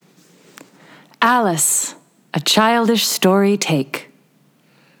Alice, a childish story take.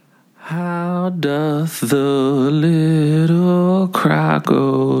 How doth the little crocodile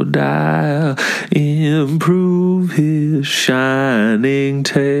improve his shining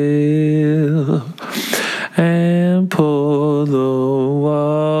tail and pour the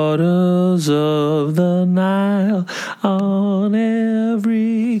waters of the Nile on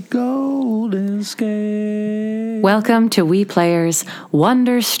every golden scale? Welcome to We Players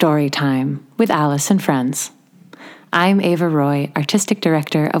Wonder Storytime with Alice and Friends. I'm Ava Roy, Artistic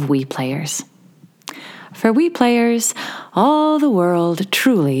Director of We Players. For We Players, all the world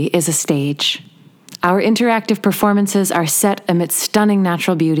truly is a stage. Our interactive performances are set amidst stunning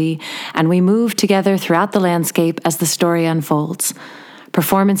natural beauty, and we move together throughout the landscape as the story unfolds.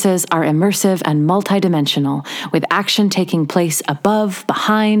 Performances are immersive and multidimensional, with action taking place above,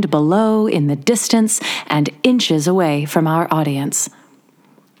 behind, below, in the distance, and inches away from our audience.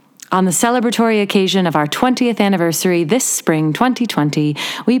 On the celebratory occasion of our 20th anniversary this spring 2020,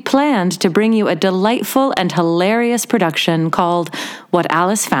 we planned to bring you a delightful and hilarious production called What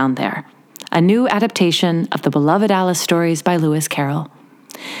Alice Found There, a new adaptation of the beloved Alice stories by Lewis Carroll.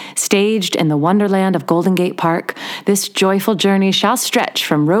 Staged in the wonderland of Golden Gate Park, this joyful journey shall stretch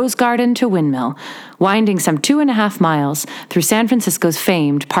from Rose Garden to Windmill, winding some 2.5 miles through San Francisco's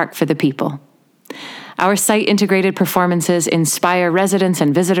famed Park for the People. Our site-integrated performances inspire residents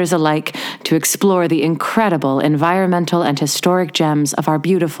and visitors alike to explore the incredible environmental and historic gems of our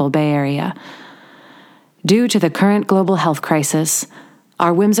beautiful Bay Area. Due to the current global health crisis,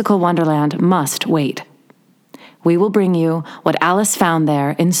 our whimsical wonderland must wait. We will bring you What Alice Found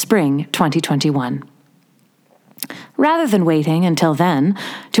There in spring 2021. Rather than waiting until then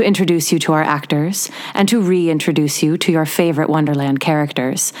to introduce you to our actors and to reintroduce you to your favorite Wonderland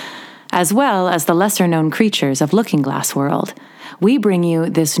characters, as well as the lesser-known creatures of Looking Glass World, we bring you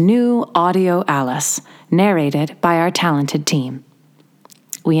this new audio Alice, narrated by our talented team.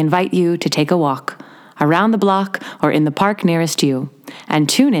 We invite you to take a walk around the block or in the park nearest you and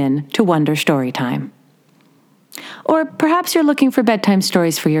tune in to Wonder Storytime. Or perhaps you're looking for bedtime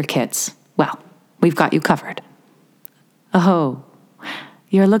stories for your kids. Well, we've got you covered. Oh,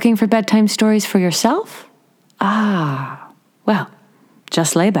 you're looking for bedtime stories for yourself? Well,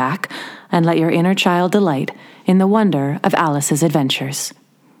 just lay back and let your inner child delight in the wonder of Alice's adventures.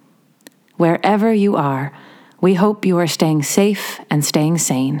 Wherever you are, we hope you are staying safe and staying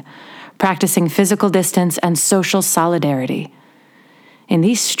sane, practicing physical distance and social solidarity. In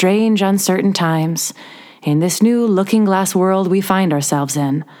these strange, uncertain times, in this new looking glass world we find ourselves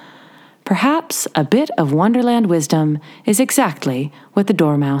in, perhaps a bit of Wonderland wisdom is exactly what the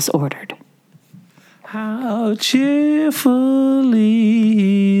Dormouse ordered. How cheerfully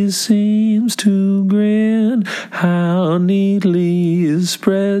he seems to grin, how neatly he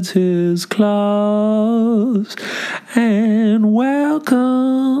spreads his claws, and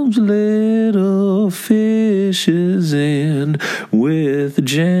welcomes little fishes in with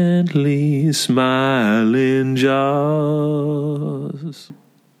gently smiling jaws.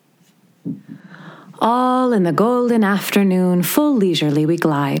 All in the golden afternoon, full leisurely we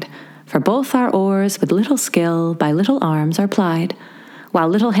glide, for both our oars with little skill by little arms are plied, while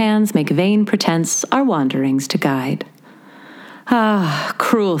little hands make vain pretense our wanderings to guide. Ah,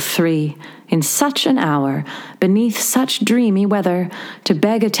 cruel three, in such an hour, beneath such dreamy weather, to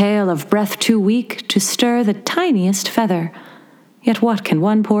beg a tale of breath too weak to stir the tiniest feather. Yet what can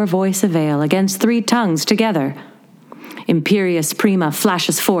one poor voice avail against 3 tongues together? Imperious Prima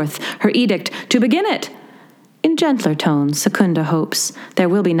flashes forth her edict to begin it. In gentler tones, Secunda hopes there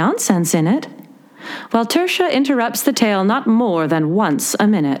will be nonsense in it, while Tertia interrupts the tale not more than once a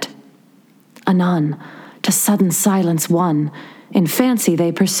minute. Anon, to sudden silence won, in fancy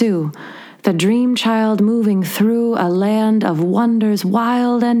they pursue the dream child moving through a land of wonders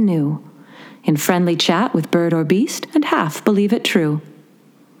wild and new, in friendly chat with bird or beast, and half believe it true.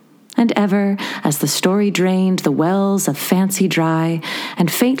 And ever, as the story drained the wells of fancy dry,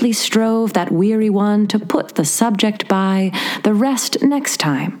 and faintly strove that weary one to put the subject by, the rest next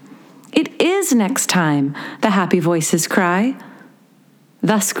time. It is next time, the happy voices cry.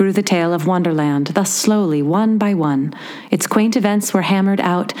 Thus grew the tale of Wonderland, thus slowly, one by one. Its quaint events were hammered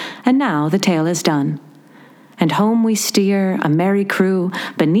out, and now the tale is done. And home we steer, a merry crew,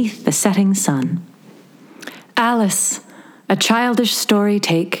 beneath the setting sun. Alice, a childish story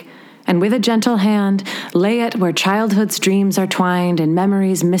take, and with a gentle hand lay it where childhood's dreams are twined in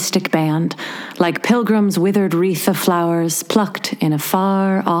memory's mystic band, like pilgrim's withered wreath of flowers plucked in a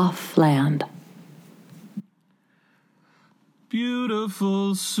far-off land.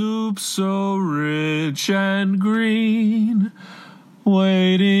 Beautiful soup so rich and green,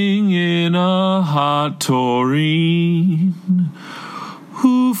 waiting in a hot tureen,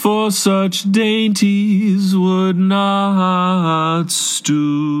 who for such dainties would not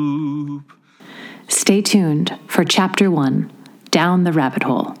stoop. Stay tuned for Chapter 1, Down the Rabbit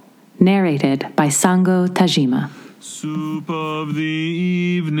Hole, narrated by Sango Soup of the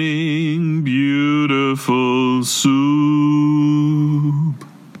evening, beautiful soup.